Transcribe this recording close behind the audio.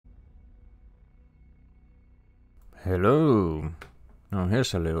Hello! Now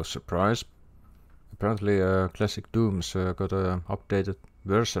here's a little surprise. Apparently Classic Doom's got a updated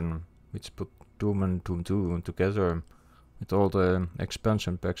version which put Doom and Doom 2 together with all the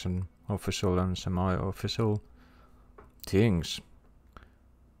expansion packs and official and semi-official things.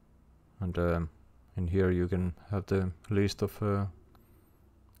 And in here you can have the list of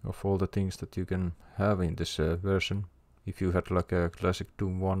all the things that you can have in this version. If you had like a Classic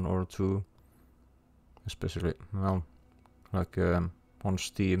Doom 1 or 2, especially, well, like on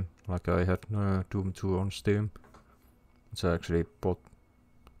Steam, like I had Doom 2 on Steam, which I actually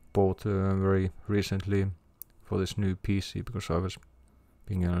bought very recently for this new PC because I was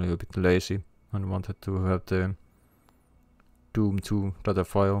being a little bit lazy and wanted to have the Doom 2 data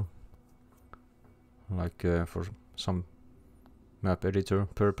file, like for some map editor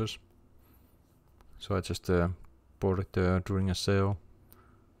purpose. So I just bought it during a sale,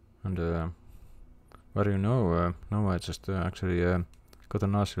 and what do you know, now I just actually got a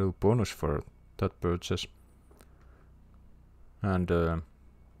nice little bonus for that purchase. And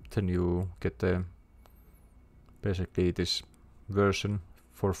then you get basically this version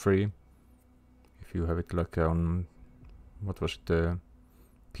for free if you have it like on, what was it,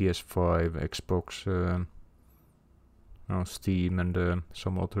 PS5, Xbox, Steam and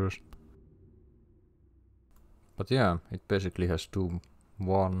some others. But yeah, it basically has Doom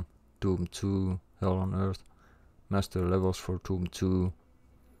 1, Doom 2, Hell on Earth, master levels for Doom 2,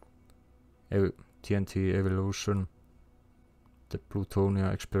 TNT Evolution, the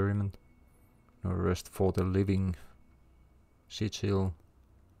Plutonia Experiment, No Rest for the Living, Sigil,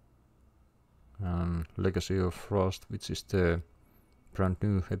 and Legacy of Frost, which is the brand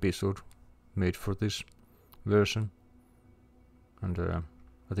new episode made for this version. And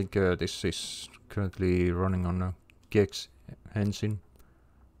I think this is currently running on a Gex engine.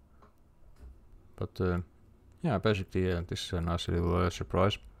 But yeah, basically this is a nice little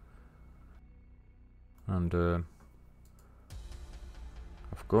surprise. And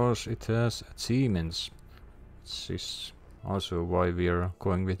of course it has achievements, which is also why we are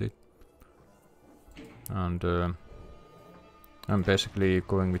going with it. And I'm basically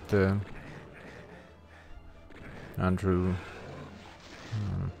going with Andrew,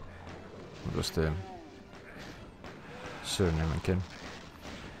 what was the surname again?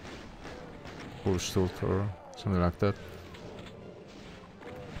 Hulstult or something like that.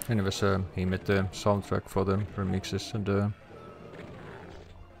 Anyways, he made the soundtrack for the remixes, and I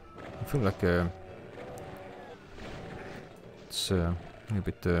feel like it's a little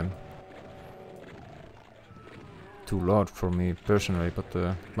bit too loud for me personally, but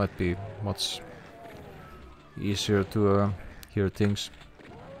it might be much easier to hear things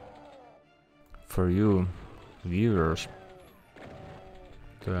for you viewers.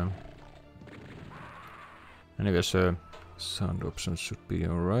 Anyways, sound options should be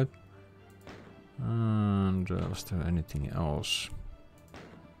alright. And was there anything else?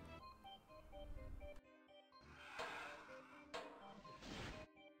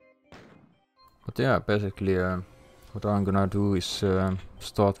 But yeah, basically what I'm gonna do is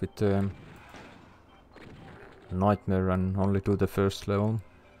start with the Nightmare and only do the first level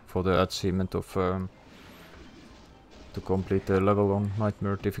for the achievement of to complete the level on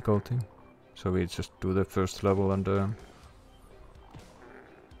Nightmare difficulty. So we just do the first level and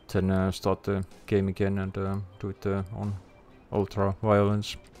then start the game again and do it on Ultra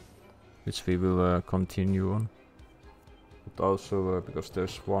Violence, which we will continue on. But also because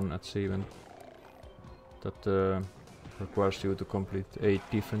there's one achievement that requires you to complete 8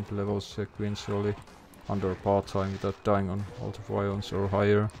 different levels sequentially under part-time without dying on Ultra Violence or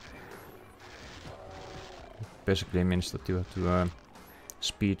higher. It basically means that you have to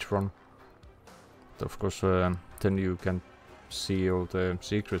speed run. Of course, then you can see all the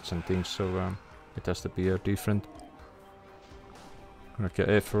secrets and things, so it has to be a different like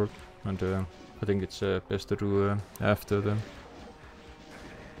effort, and I think it's best to do after the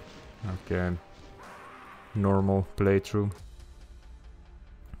like normal playthrough,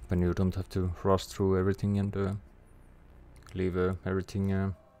 when you don't have to rush through everything and leave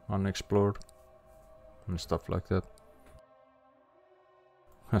everything unexplored and stuff like that.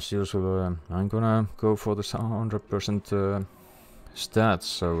 As usual, I'm gonna go for the 100% stats,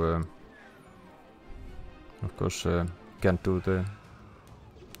 so of course can't do the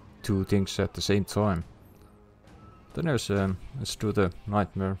 2 things at the same time. Then let's do the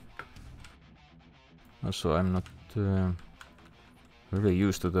Nightmare. Also, I'm not really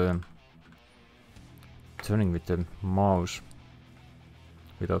used to the turning with the mouse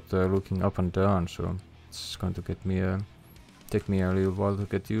without looking up and down, so it's going to get me take me a little while to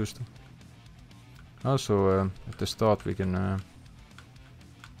get used to. Also, at the start we can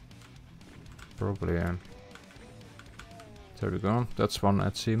probably... there we go, that's one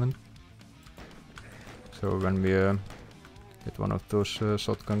achievement. So when we get one of those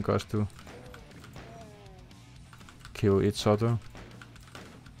shotgun guys to kill each other,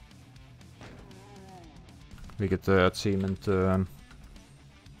 we get the achievement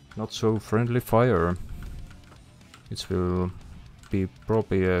Not So Friendly Fire, which will be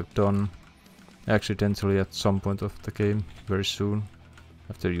probably done accidentally at some point of the game very soon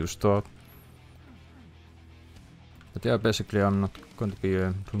after you start. But yeah, basically I'm not going to be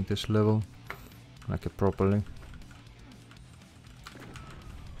doing this level like properly.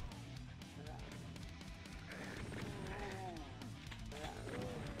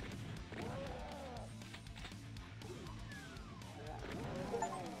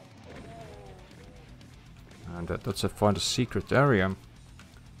 And that's a find a secret area.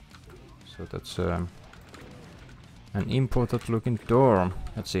 So that's an important looking door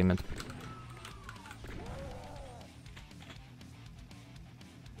achievement.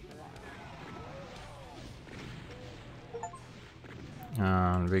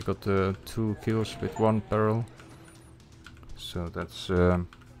 And we got 2 kills with 1 barrel. So that's where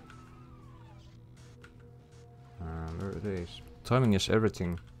it is. Timing is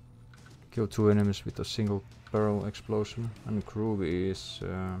everything. Kill 2 enemies with a single barrel explosion. And groovy is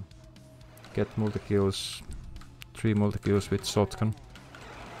get multi-kills, 3 multi-kills with shotgun.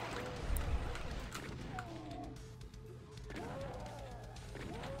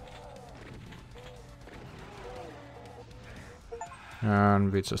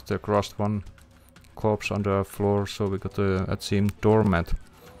 And we just crossed 1 corpse on the floor, so we got a team doormat.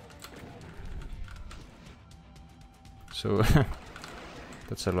 So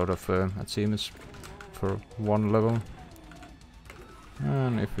that's a lot of achievements for 1 level.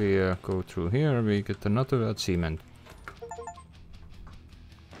 And if we go through here, we get another achievement.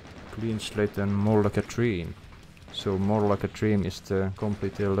 Clean slate and more like a dream. So more like a dream is the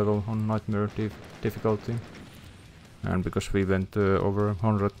complete level on nightmare difficulty. And because we went over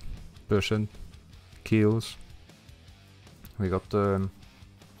 100% kills, we got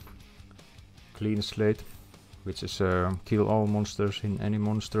clean slate, which is kill all monsters in any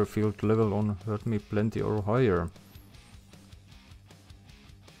monster field level on hurt me plenty or higher.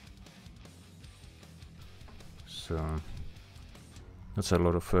 So that's a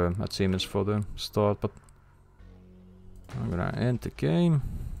lot of achievements for the start, but I'm gonna end the game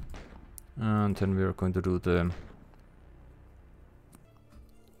and then we're going to do the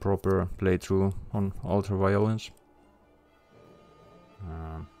proper playthrough on Ultra Violence.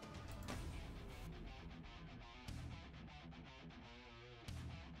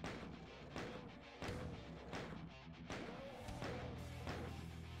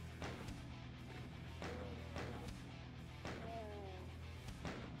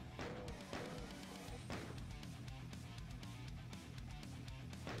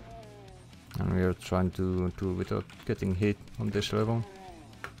 And we are trying to do without getting hit on this level.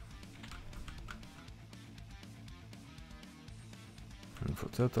 And for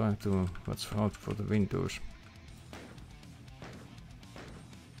that I have to watch out for the windows.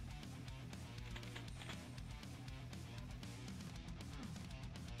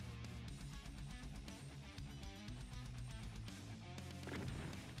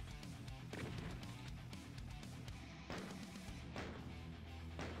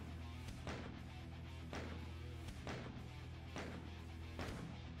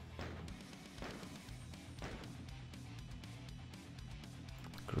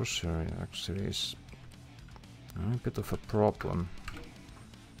 Grocery actually is a bit of a problem.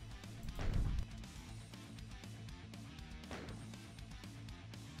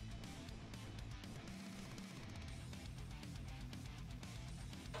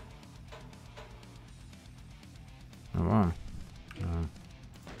 Oh wow.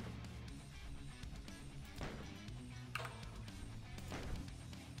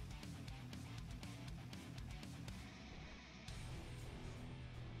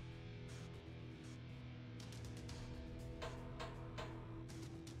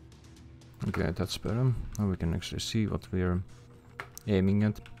 Okay, that's better. Now we can actually see what we are aiming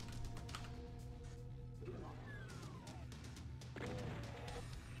at.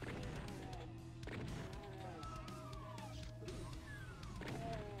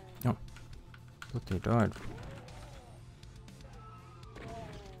 Oh, but they died.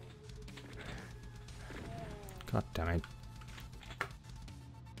 God damn it.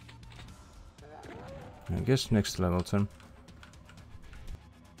 I guess next level then.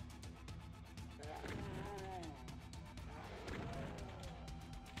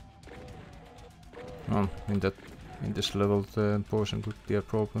 in this level the poison could be a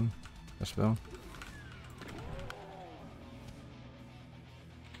problem as well.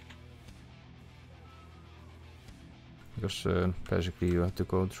 Because basically you have to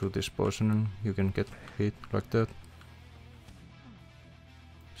go through this poison and you can get hit like that.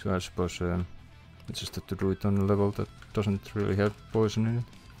 So I suppose it's just to do it on a level that doesn't really have poison in it.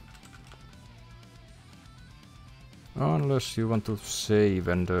 Unless you want to save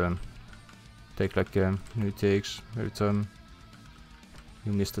and take like new takes every time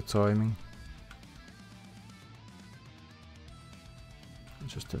you miss the timing. You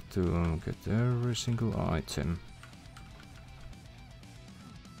just have to get every single item.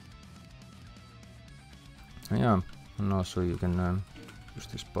 Yeah, and also you can use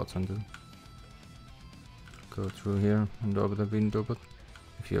this button to go through here and open the window, but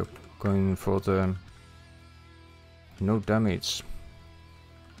if you're going for the no damage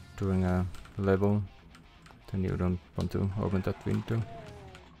during a level, then you don't want to open that window.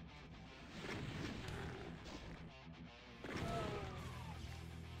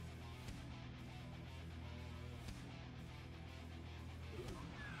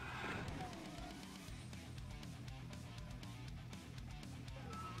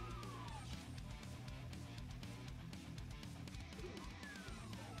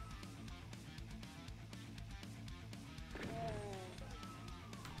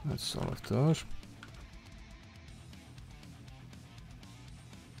 That's all of those.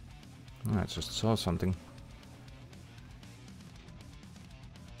 I just saw something.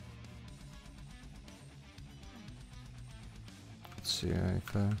 Let's see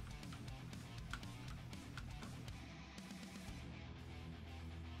if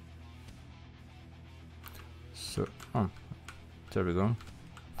so, oh, there we go.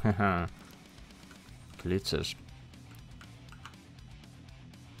 Haha, glitches.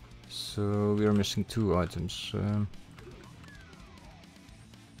 So we are missing 2 items.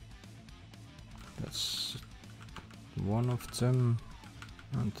 That's one of them,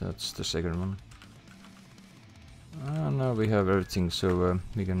 and that's the second one. Now we have everything, so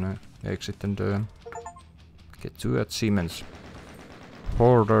we can exit and get to achievements.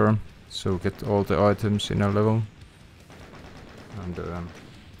 Hoarder, so get all the items in a level, and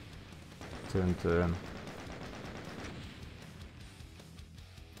turn the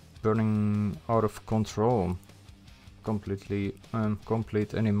burning out of control. Completely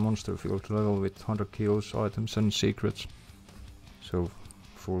complete any monster field level with 100 kills, items and secrets. So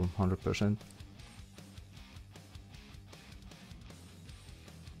full 100%.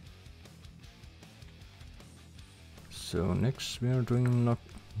 So next we are doing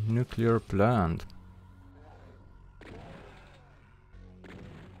nuclear plant.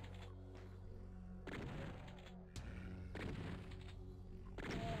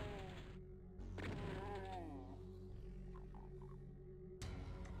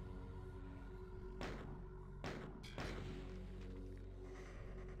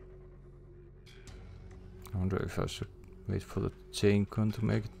 I wonder if I should wait for the chain gun to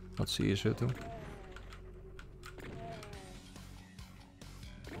make it much easier too.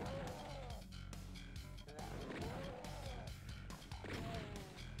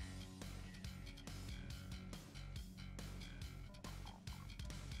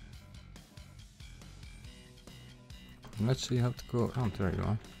 Let's see how to go. Oh, there you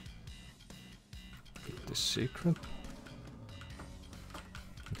are. Get the secret.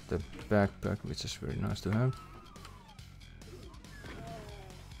 Get the backpack, which is very nice to have.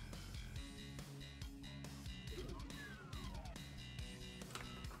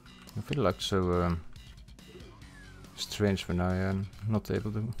 I feel like so strange when I am not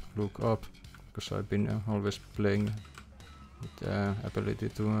able to look up, because I've been always playing with the ability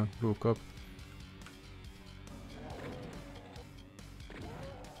to look up.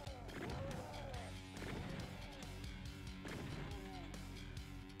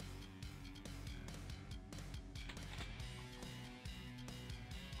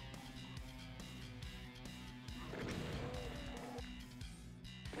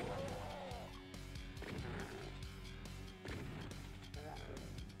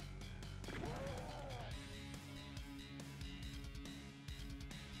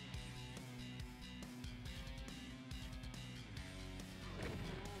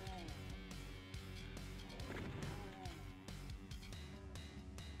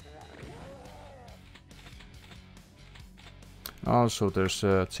 Also, there's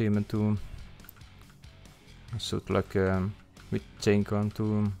a achievement to shoot like with chain gun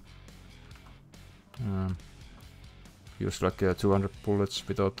to use like 200 bullets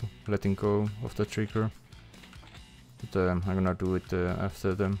without letting go of the trigger. But I'm gonna do it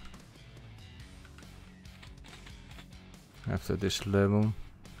after them. after this level,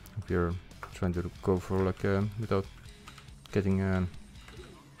 if you're trying to go for like without getting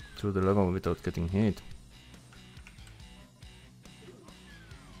through the level without getting hit.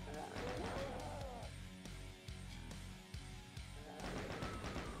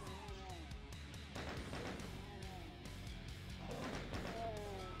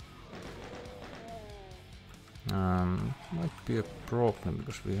 Might be a problem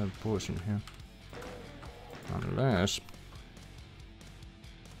because we have poison here. Unless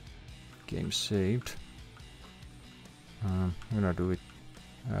game saved. I'm gonna do it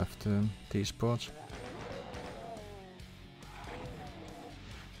after these parts.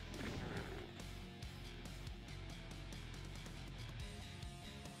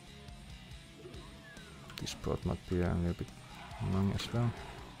 This part might be a little bit long as well.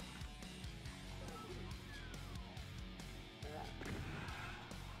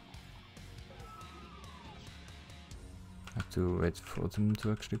 Have to wait for them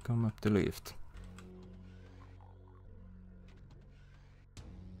to actually come up the lift.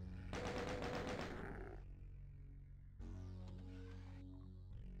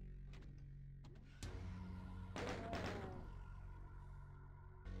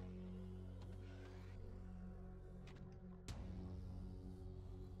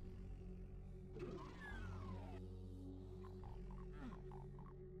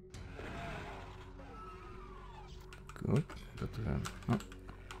 Good, but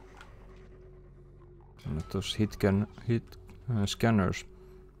not those hit scanners.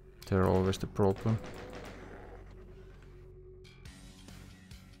 They're always the problem.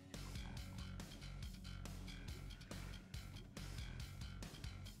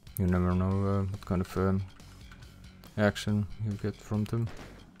 You never know what kind of action you get from them.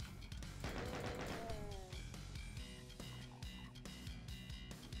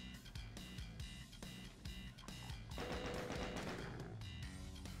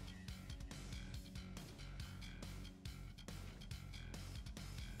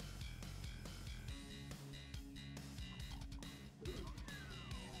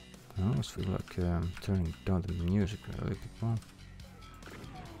 I always feel like turning down the music a little bit more.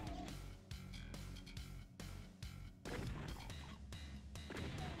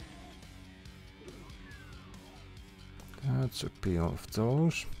 That's a peel of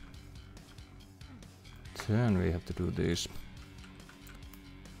those. Then we have to do this.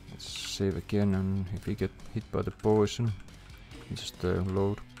 Let's save again, and if we get hit by the poison, just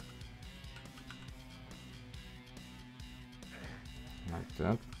load. Like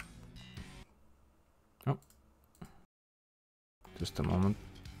that. Oh. Just a moment.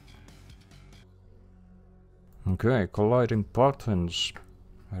 Okay, colliding buttons.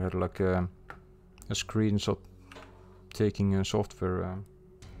 I had like a screenshot taking a software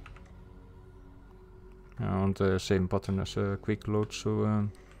on the same button as a quick load, so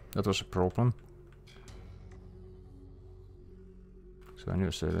that was a problem. So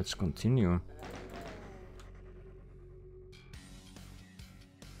anyway, let's continue.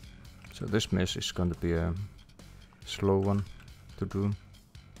 So this mess is going to be a slow one to do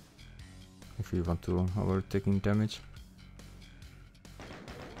if you want to avoid taking damage.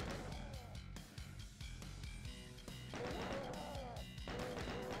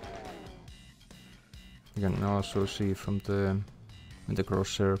 You can also see from when the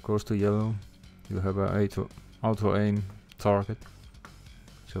crosshair goes to yellow, you have a auto aim target,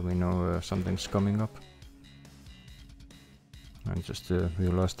 so we know something's coming up. I just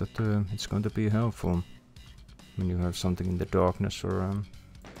realized that it's going to be helpful when you have something in the darkness, or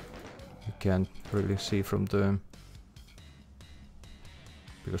you can't really see from the,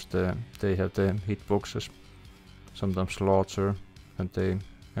 because they have the hitboxes sometimes larger than they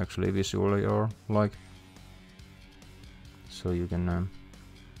actually visually are like. So you can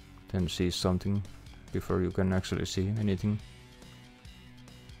then see something before you can actually see anything.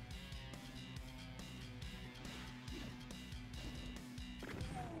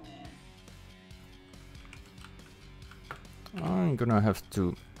 I'm gonna have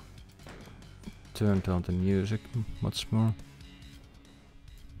to turn down the music much more,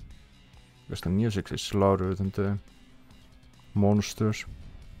 because the music is louder than the monsters.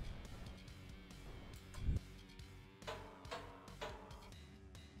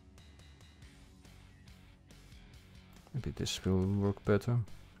 Maybe this will work better.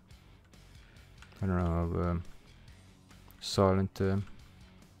 I don't know how silent the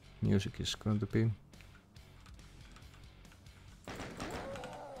music is going to be.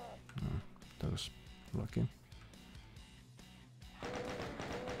 That was lucky.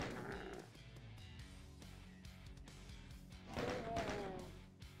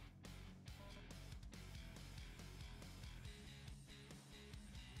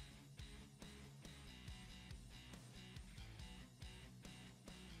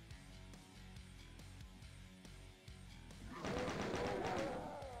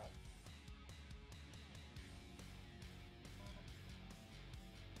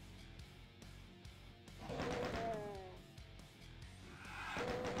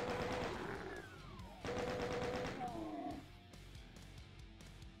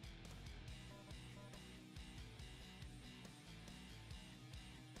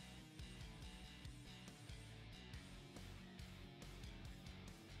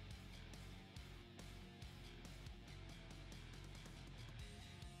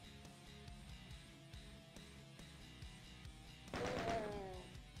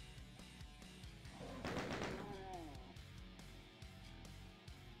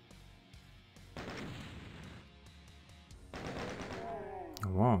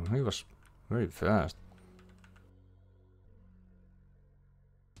 Oh, he was very fast.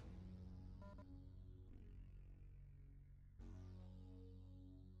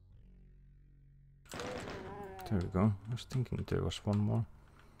 There we go. I was thinking there was one more.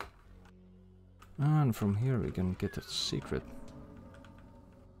 And from here we can get a secret.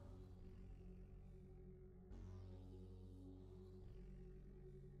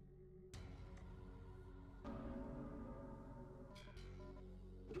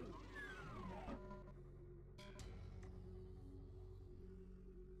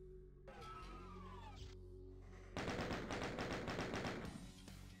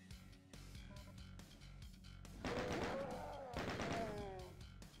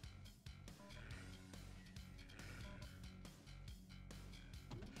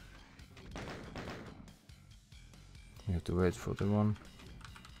 We have to wait for the one.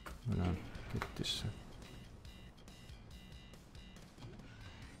 When I get this.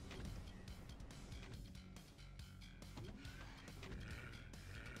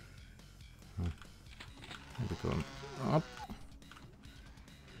 There we go. Up.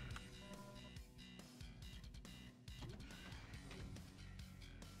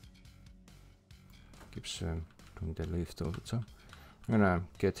 Keeps doing the lift all the time. I'm gonna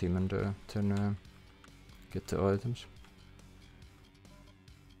get him and then get the items.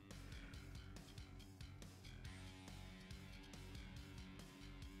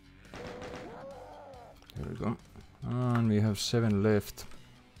 There we go. And we have 7 left.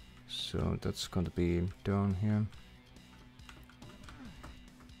 So that's going to be down here.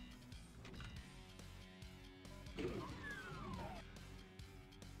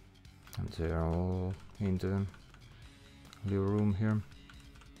 And they are all in the little room here.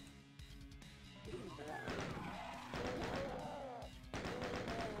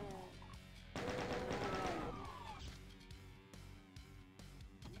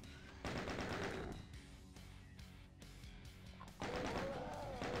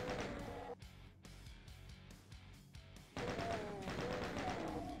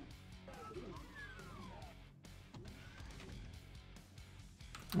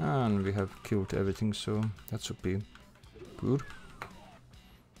 And we have killed everything, so that should be good.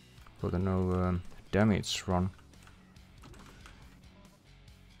 For the no damage run.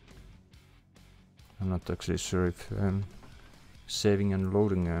 I'm not actually sure if saving and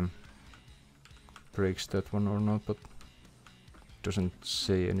loading breaks that one or not, but it doesn't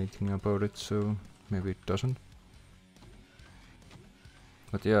say anything about it, so maybe it doesn't.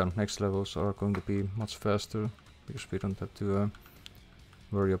 But yeah, next levels are going to be much faster, because we don't have to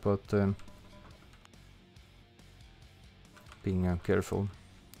worry about being careful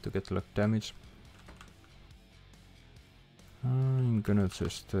to get like damage. I'm gonna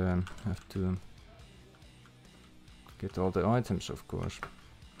just have to get all the items, of course.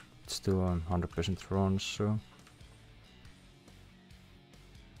 It's still 100% run, so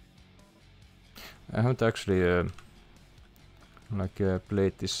I haven't actually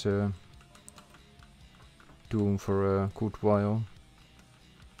played this Doom for a good while.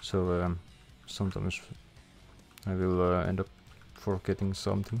 So sometimes I will end up forgetting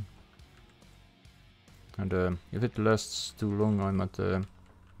something, and if it lasts too long, I might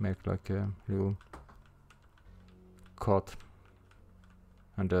make like a little cut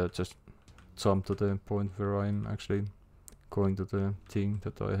and just jump to the point where I'm actually going to the thing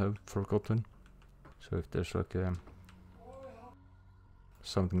that I have forgotten. So if there's like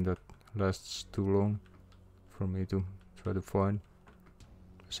something that lasts too long for me to try to find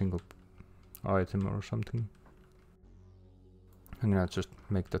single item or something, I'm gonna just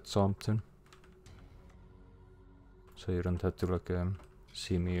make that jump then, so you don't have to like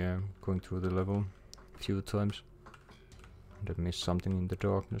see me going through the level a few times and then miss something in the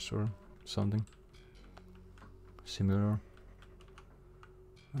darkness or something similar.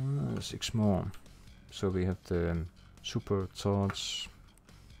 6 more. So we have the super charge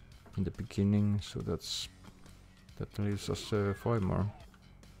in the beginning, so that leaves us 5 more.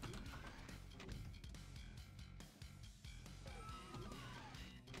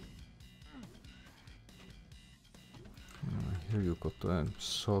 Here you got a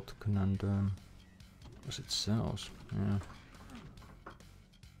shotgun and was it cells? Yeah.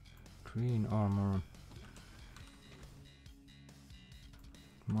 Green armor.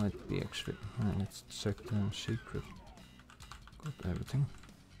 Might be actually. Let's check the secret. Got everything.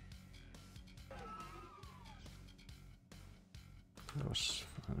 That was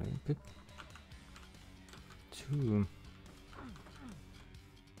a little bit. 2.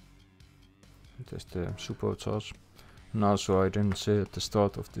 There's the supercharge. And also I didn't say at the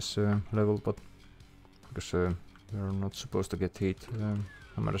start of this level, but because we are not supposed to get hit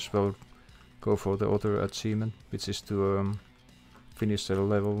I might as well go for the other achievement, which is to finish the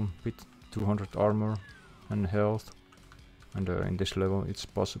level with 200 armor and health, and in this level it's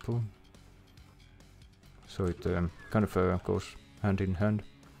possible. So it kind of goes hand in hand.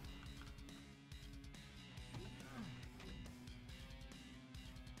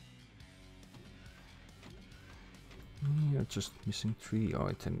 You're just missing 3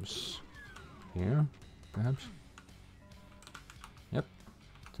 items here, perhaps. Yep,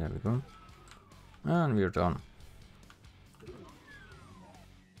 there we go. And we're done. It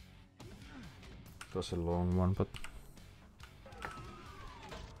was a long one, but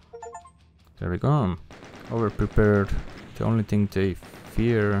there we go. Over-prepared. The only thing they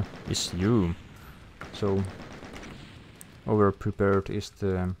fear is you. So over-prepared is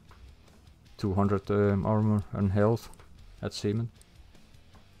the 200 armor and health achievement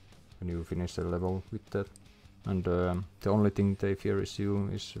when you finish the level with that. And the only thing they fear is you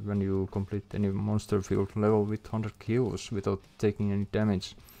is when you complete any monster field level with 100 kills without taking any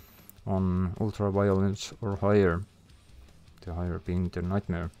damage on ultra violence or higher. The higher being the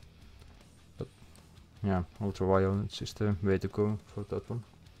nightmare. But yeah, ultra violence is the way to go for that one.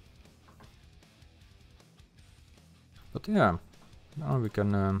 But yeah, now we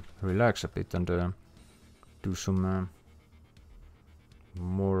can relax a bit and do some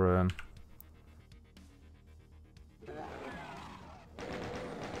more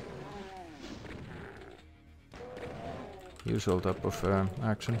usual type of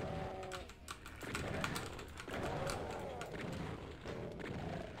action.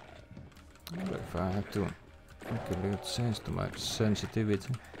 What if I have to make a little change to my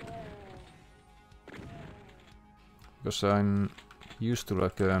sensitivity? Because I'm used to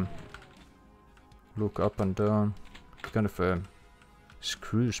like look up and down. It kind of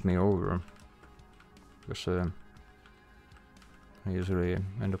screws me over. Because I usually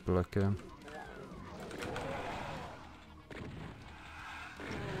end up like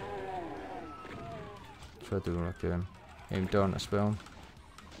try to like aim down as well.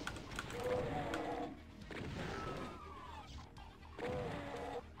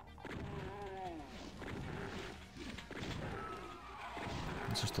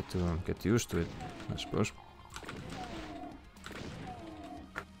 Just have to get used to it, I suppose.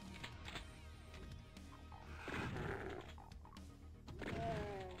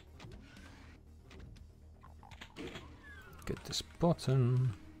 Get this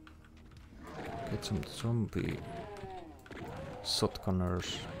button. Get some zombie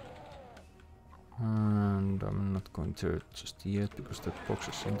shotgunners. And I'm not going to just yet because that box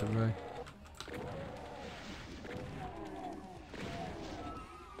is in the way.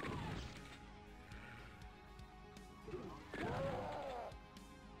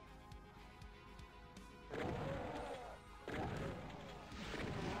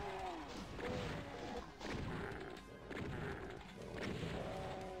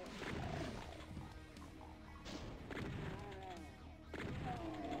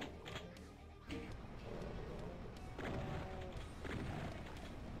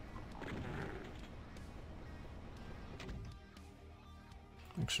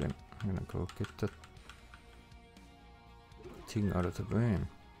 Actually, I'm gonna go get that thing out of the way.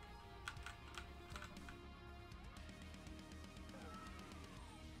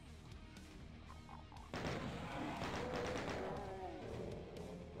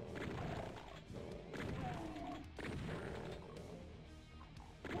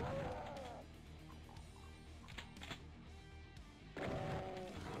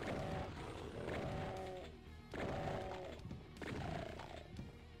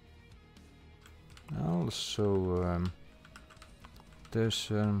 Also,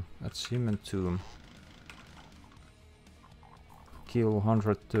 there's an achievement to kill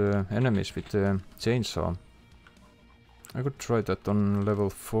 100 enemies with a chainsaw. I could try that on level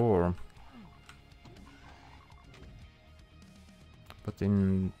 4. But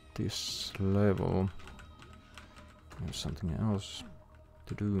in this level, there's something else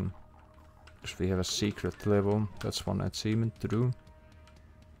to do. Because we have a secret level, that's one achievement to do.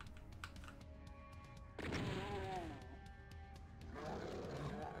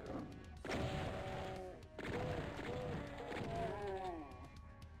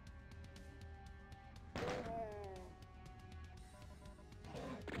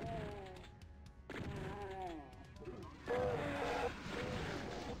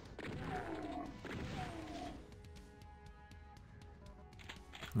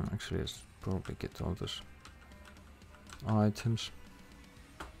 Actually, let's probably get all those items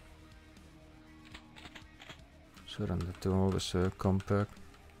so then that they always come back.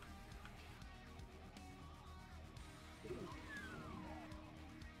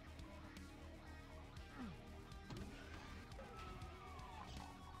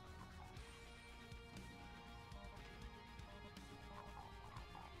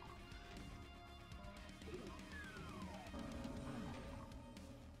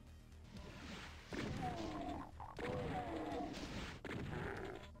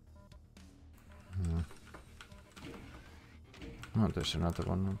 Oh, there's another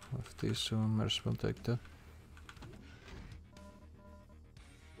one of these, so I might as well take that.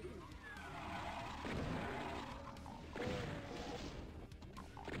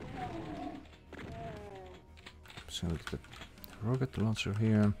 So the rocket launcher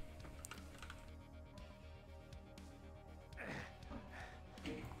here.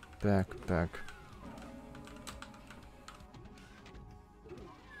 Backpack.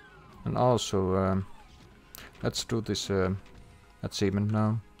 And also, let's do this achievement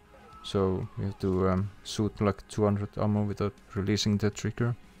now. So we have to shoot like 200 ammo without releasing the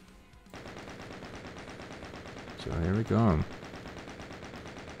trigger. So here we go.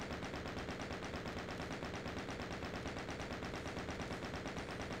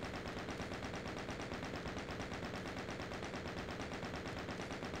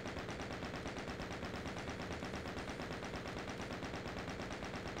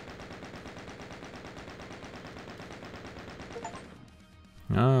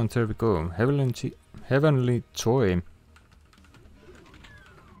 Ah, there we go. Heavenly Joy.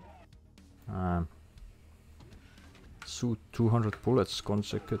 Shoot 200 bullets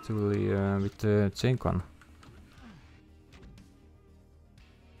consecutively with the chain gun.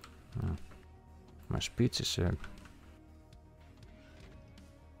 My speech is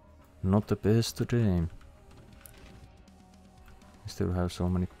not the best today. I still have so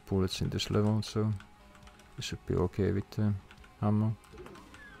many bullets in this level, so we should be okay with the ammo.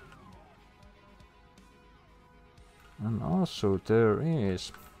 And also there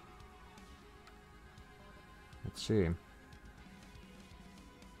is, let's see,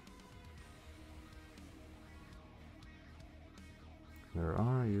 where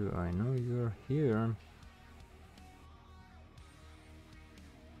are you? I know you're here.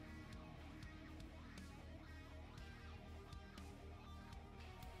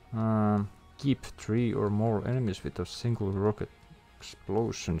 Keep 3 or more enemies with a single rocket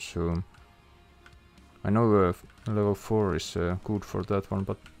explosion, so I know level 4 is good for that one,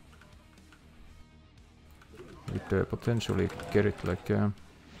 but we could potentially get it like or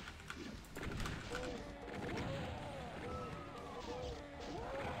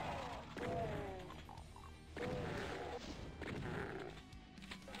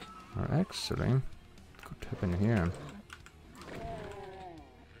actually it could happen here.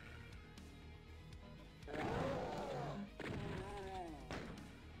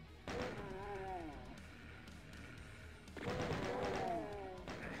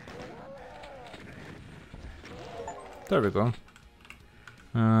 There we go.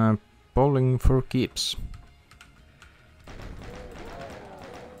 Bowling for keeps.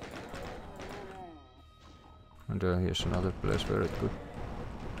 And here's another place where it could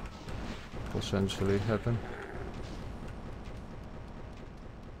potentially happen.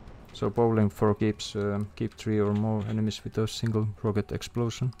 So bowling for keeps, keep 3 or more enemies with a single rocket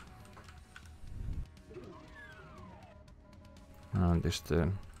explosion. And this is the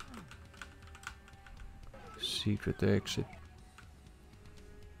secret exit.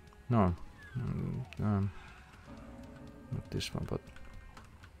 No, not this one, but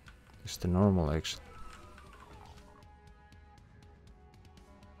it's the normal exit.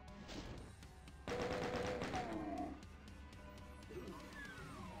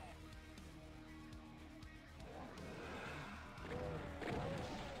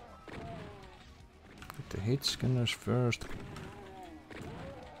 Get the hit scanners first.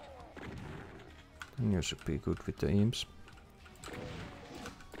 Then you should be good with the imps.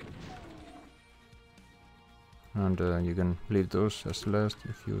 And you can leave those as last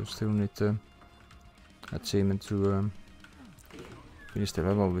if you still need the achievement to finish the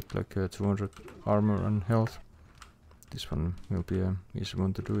level with like 200 armor and health. This one will be an easy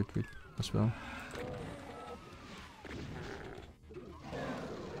one to do it with as well.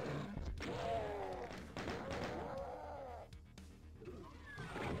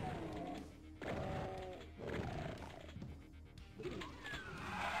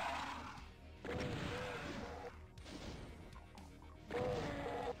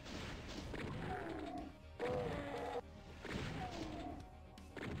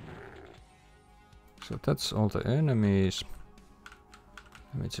 So that's all the enemies.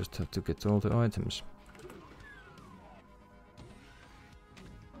 We just have to get all the items.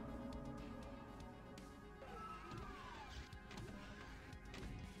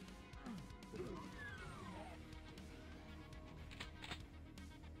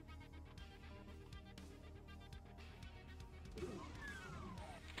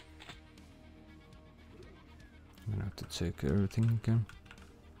 I'm gonna have to check everything again.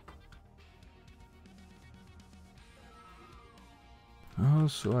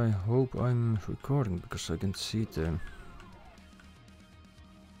 Also, I hope I'm recording because I can see the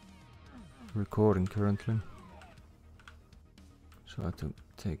recording currently. So I have to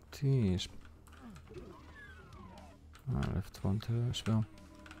take these. I left one there as well.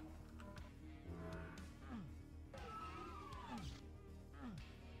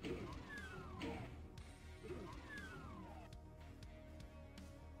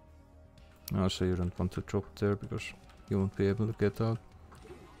 Also, you don't want to drop there because you won't be able to get out.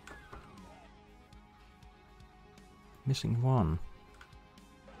 Missing one.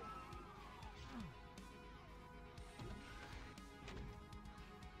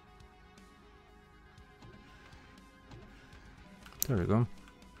 There we go.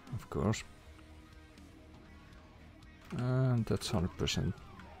 Of course. And that's 100%.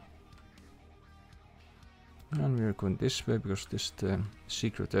 And we're going this way because this is the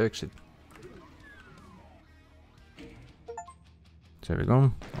secret exit. There we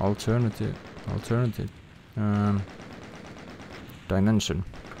go. Alternative dimension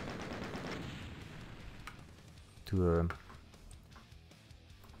to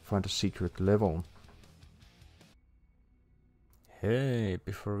find a secret level. Hey,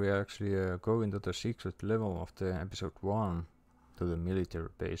 before we actually go into the secret level of the episode 1 to the military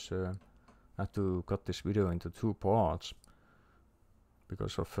base, I have to cut this video into 2 parts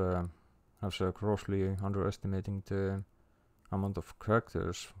because of I was grossly underestimating the amount of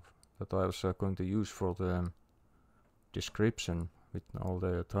characters that I was going to use for the description with all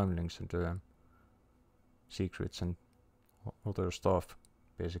the time links and the secrets and other stuff.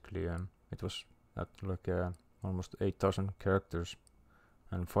 Basically, it was at like almost 8,000 characters,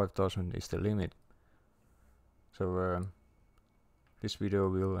 and 5,000 is the limit. So this video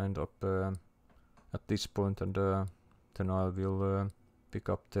will end up at this point, and then I will pick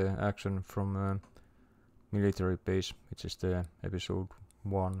up the action from military base, which is the episode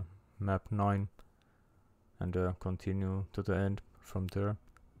 1 map 9, and continue to the end from there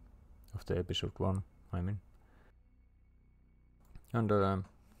of the episode 1, I mean. And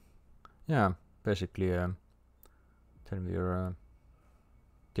yeah, basically then we are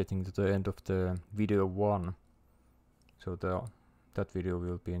getting to the end of the video 1, so that video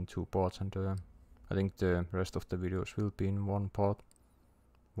will be in 2 parts, and I think the rest of the videos will be in 1 part,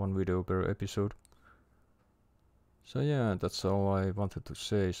 1 video per episode. So yeah, that's all I wanted to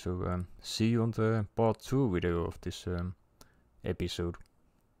say. So see you on the part 2 video of this episode.